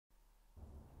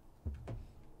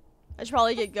I should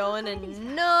probably get going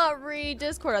and not read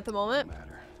Discord at the moment.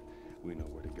 Matter. We know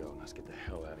where to go. Let's get the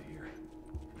hell out of here.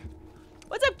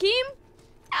 What's up, Keem?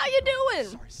 How you doing?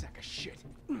 Sorry, sack of shit.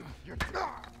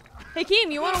 Hey,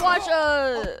 Keem, you want to watch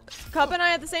Cup and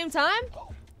I at the same time?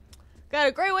 Got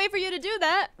a great way for you to do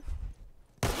that.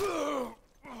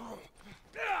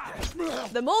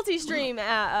 The multi-stream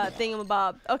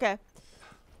thingamabob. Okay.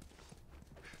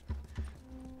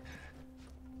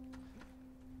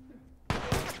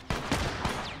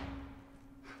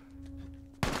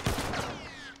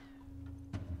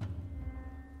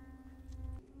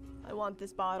 I want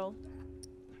this bottle.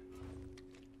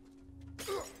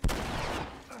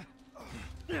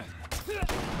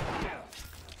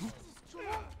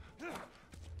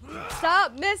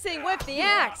 Stop messing with the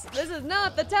axe! This is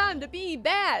not the time to be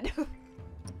bad!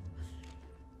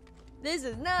 This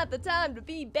is not the time to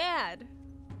be bad!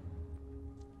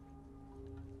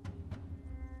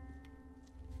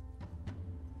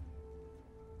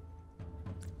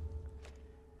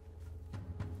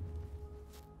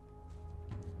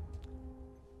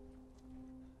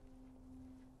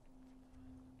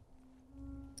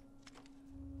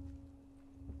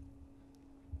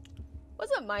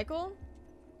 What's up, Michael?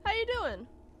 How you doing?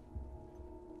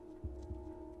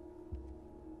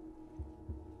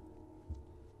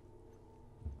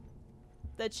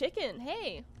 The chicken.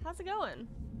 Hey, how's it going?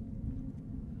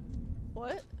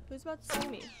 What? Who's about to see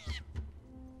me?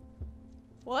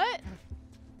 What?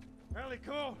 Really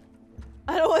cool.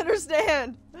 I don't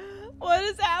understand. What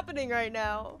is happening right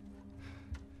now?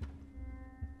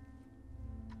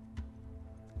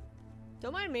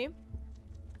 Don't mind me.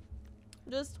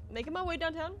 I'm just making my way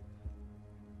downtown.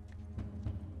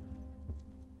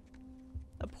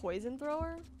 A poison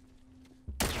thrower?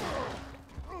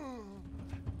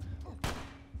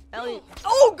 Ellie.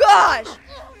 Oh gosh!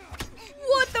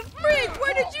 What the frick?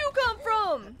 Where did you come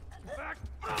from?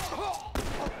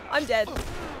 I'm dead.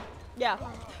 Yeah.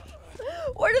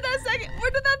 Where did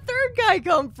that third guy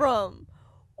come from?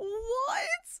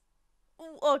 What?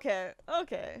 Okay,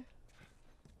 okay.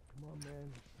 Come on,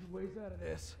 man. Two ways out of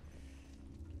this.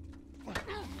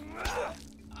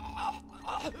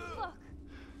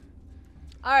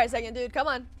 Alright, second dude, come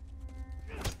on.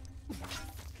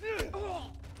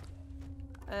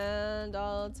 And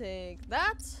I'll take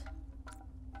that.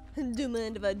 Do you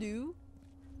mind if I do?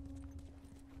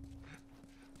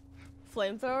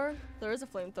 Flamethrower? There is a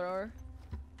flamethrower.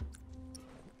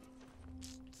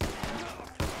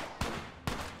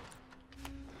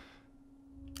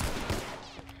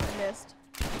 I missed.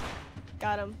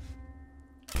 Got him.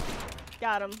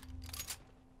 Got him.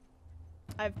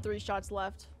 I have 3 shots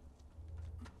left.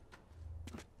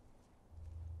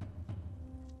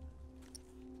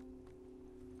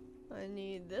 I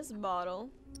need this bottle.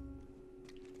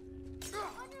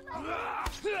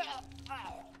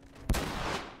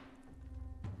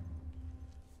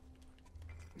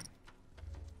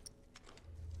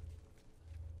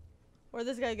 Where'd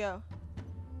this guy go?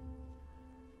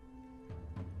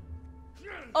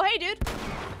 Oh, hey, dude.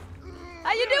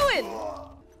 How you doing?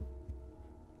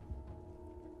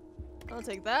 I'll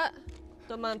take that.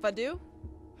 Don't mind if I do.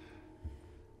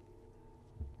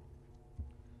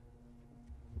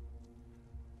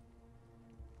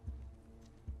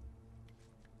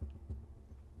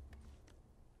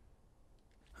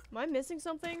 Am I missing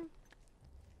something?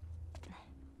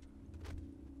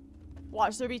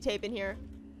 Watch, there be tape in here.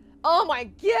 Oh my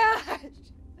gosh!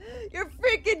 You're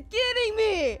freaking kidding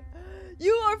me!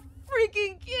 You are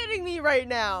freaking kidding me right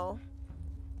now!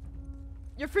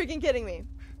 You're freaking kidding me.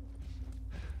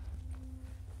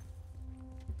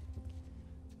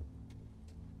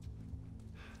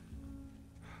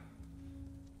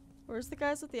 Where's the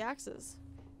guys with the axes?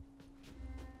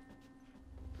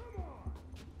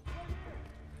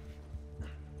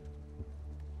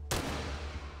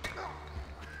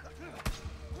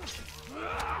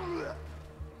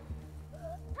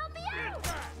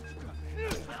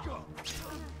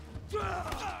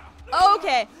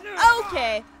 Okay,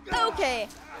 okay, okay.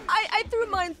 I threw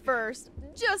mine first.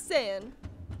 Just saying.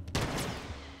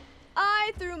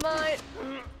 I threw mine.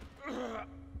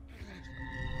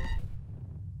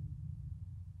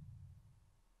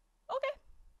 Okay.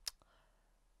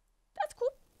 That's cool.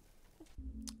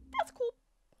 That's cool.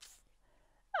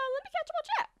 Let me catch up on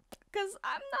chat, because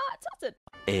I'm not tilted.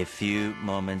 A few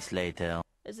moments later.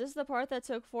 Is this the part that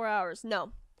took 4 hours?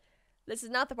 No. This is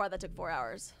not the part that took 4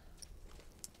 hours.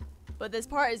 But this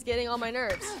part is getting on my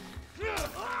nerves.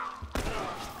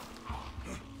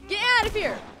 Get out of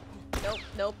here! Nope,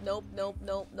 nope, nope, nope,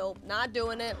 nope, nope. Not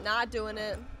doing it, not doing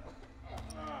it.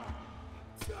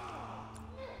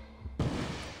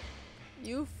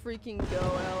 You freaking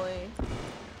go, Ellie.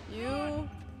 You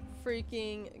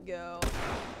freaking go.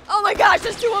 Oh my gosh,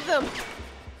 there's two of them!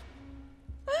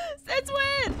 Since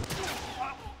when?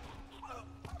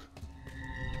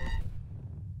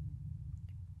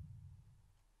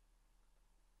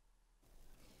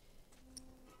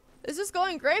 This is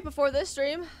going great before this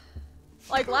stream.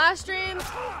 Like last stream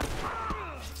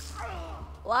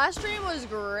was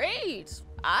great.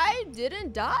 I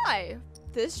didn't die.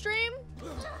 This stream?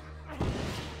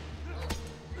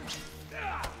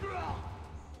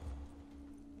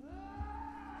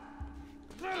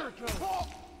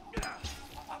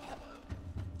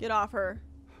 Get off her.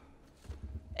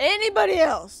 Anybody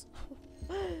else?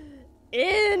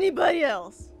 Anybody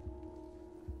else?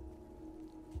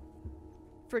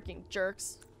 Freaking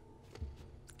jerks.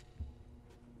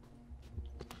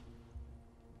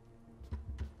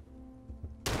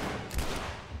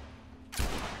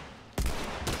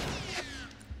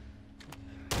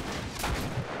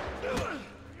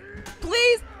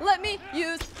 Please let me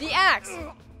use the axe.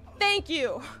 Thank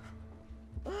you.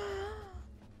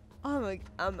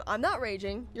 I'm not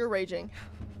raging. You're raging.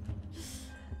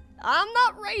 I'm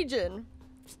not raging.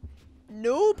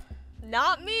 Nope.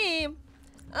 Not me.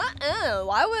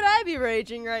 Why would I be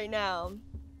raging right now?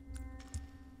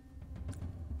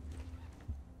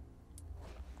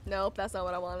 Nope, that's not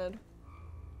what I wanted.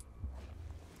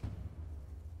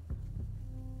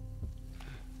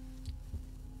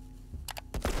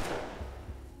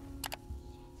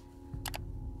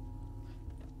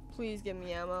 Please give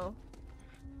me ammo.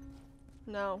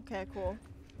 No, okay, cool.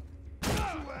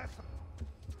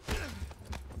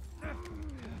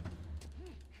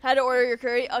 Had to order your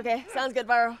curry? Okay, sounds good,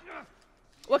 Viro.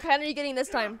 What kind are you getting this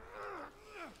time?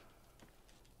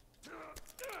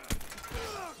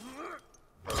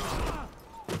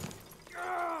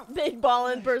 Big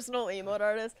ballin' personal emote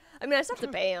artist. I mean, I still have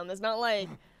to pay him. It's not like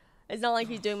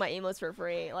he's doing my emotes for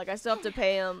free. Like, I still have to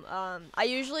pay him. I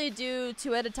usually do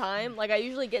 2 at a time. Like, I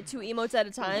usually get 2 emotes at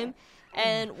a time.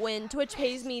 And when Twitch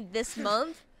pays me this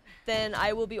month, then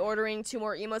I will be ordering 2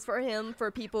 more emotes for him for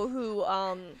people who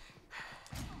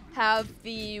have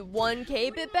the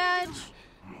 1K bit badge.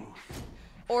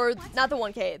 Or not the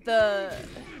 1K, the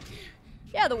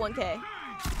 1K.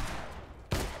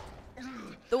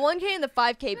 The 1K and the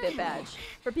 5K bit badge.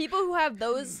 For people who have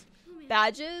those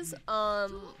badges,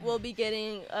 we'll be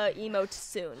getting emote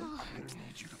soon.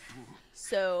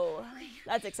 So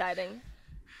that's exciting.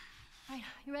 Alright,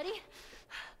 you ready?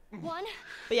 1.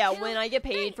 But yeah, when I get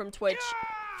paid from Twitch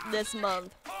this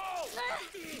month,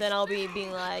 then I'll be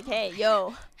being like, hey,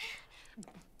 yo,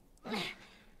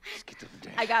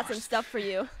 I got some stuff for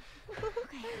you.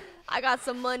 I got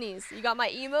some monies. You got my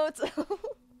emotes? I don't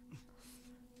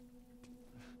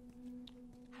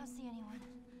see anyone.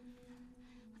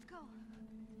 Let's go.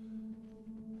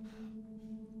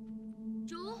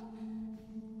 Joel?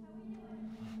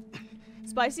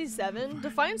 Spicy 7?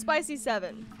 Define Spicy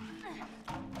 7.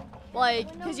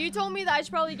 Like, because you told me that I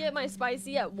should probably get my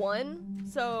spicy at 1.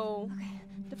 So,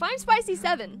 define Spicy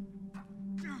 7.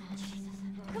 Jesus.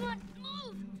 Come on,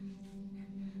 move!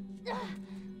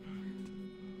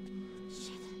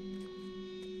 Shit.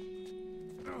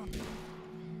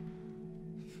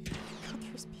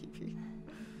 There's PP.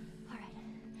 Alright.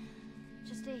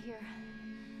 Just stay here.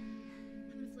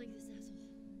 I'm gonna flank this asshole.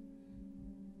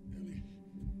 Ellie.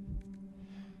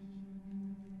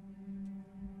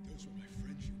 Those were my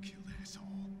friends you killed, asshole.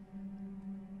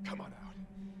 Come on out.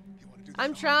 You want to do this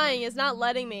I'm all trying. It's not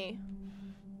letting me.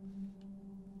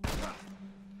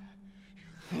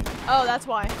 Oh, that's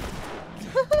why.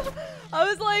 I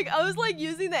was like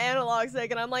using the analog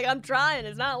stick and I'm like, I'm trying.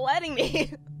 It's not letting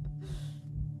me.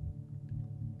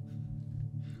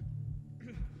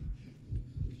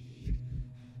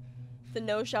 The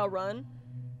no shall run.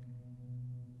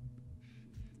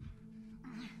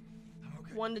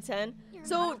 1 to 10.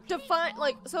 So define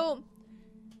so.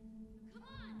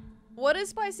 What is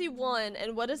spicy 1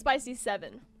 and what is spicy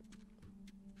 7?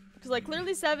 Because like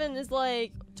clearly 7 is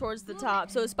like towards the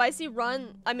top. So spicy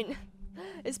run. I mean,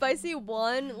 is spicy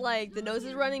 1 like the nose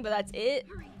is running, but that's it,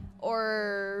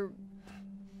 or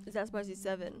is that spicy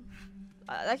 7?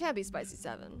 That can't be spicy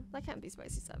 7. That can't be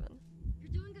spicy 7.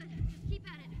 You're doing good. Just keep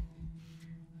at it.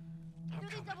 Through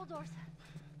these double doors.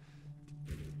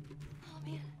 Oh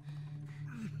man.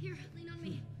 Here, lean on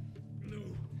me.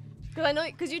 Because I know,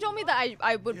 because you told me that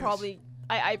I would probably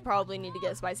I probably need to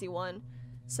get spicy 1.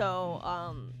 So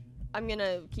I'm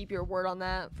gonna keep your word on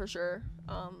that for sure.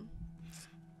 I'm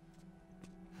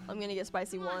gonna get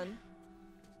spicy 1.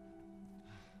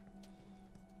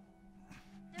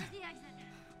 There's the exit.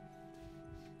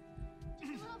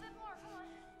 Just a little bit more, come on.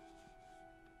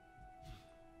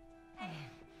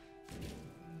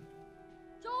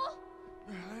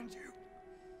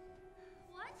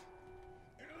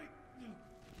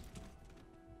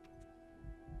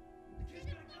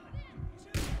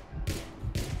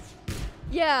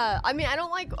 Yeah, I mean, I don't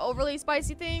like overly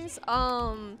spicy things.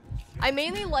 I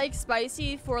mainly like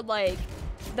spicy for like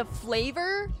the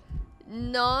flavor,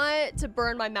 not to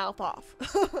burn my mouth off.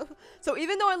 So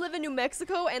even though I live in New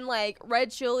Mexico and like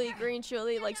red chili, green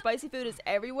chili, like spicy food is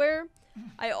everywhere,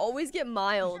 I always get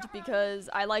mild because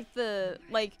I like the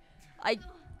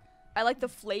I like the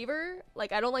flavor.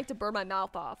 Like I don't like to burn my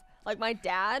mouth off. Like my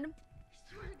dad,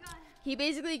 he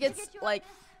basically gets like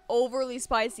overly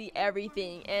spicy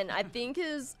everything, and I think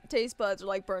his taste buds are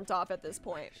like burnt off at this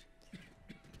point.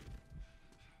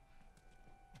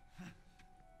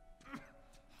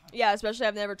 Yeah, especially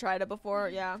I've never tried it before.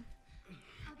 Yeah.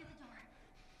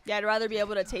 Yeah, I'd rather be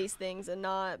able to taste things and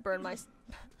not burn my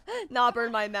not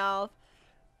burn my mouth.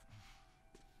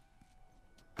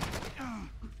 What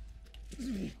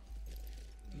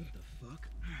the fuck?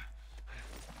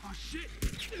 Oh shit!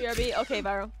 BRB? Okay,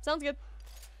 Viro. Sounds good.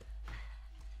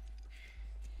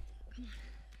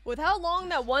 With how long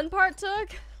that one part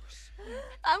took,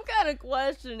 I'm kind of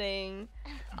questioning.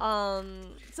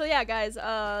 So yeah, guys,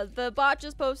 the bot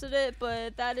just posted it,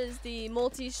 but that is the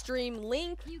multi-stream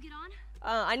link. Can you get on?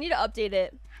 I need to update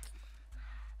it.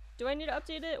 Do I need to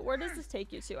update it? Where does this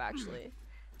take you to, actually?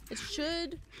 It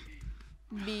should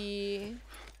be...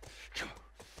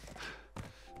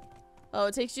 Oh,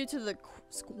 it takes you to the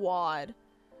squad.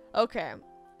 Okay.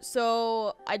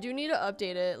 So, I do need to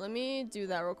update it. Let me do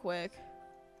that real quick.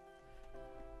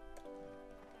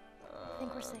 I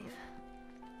think we're safe.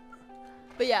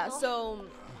 But yeah, so...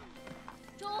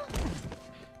 Joel?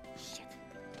 Shit.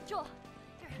 Joel.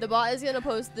 The bot is gonna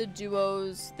post the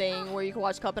duos thing where you can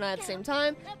watch Cup and I at the same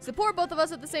time, support both of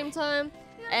us at the same time,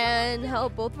 and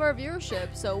help both of our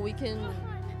viewership so we can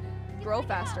grow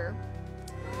faster.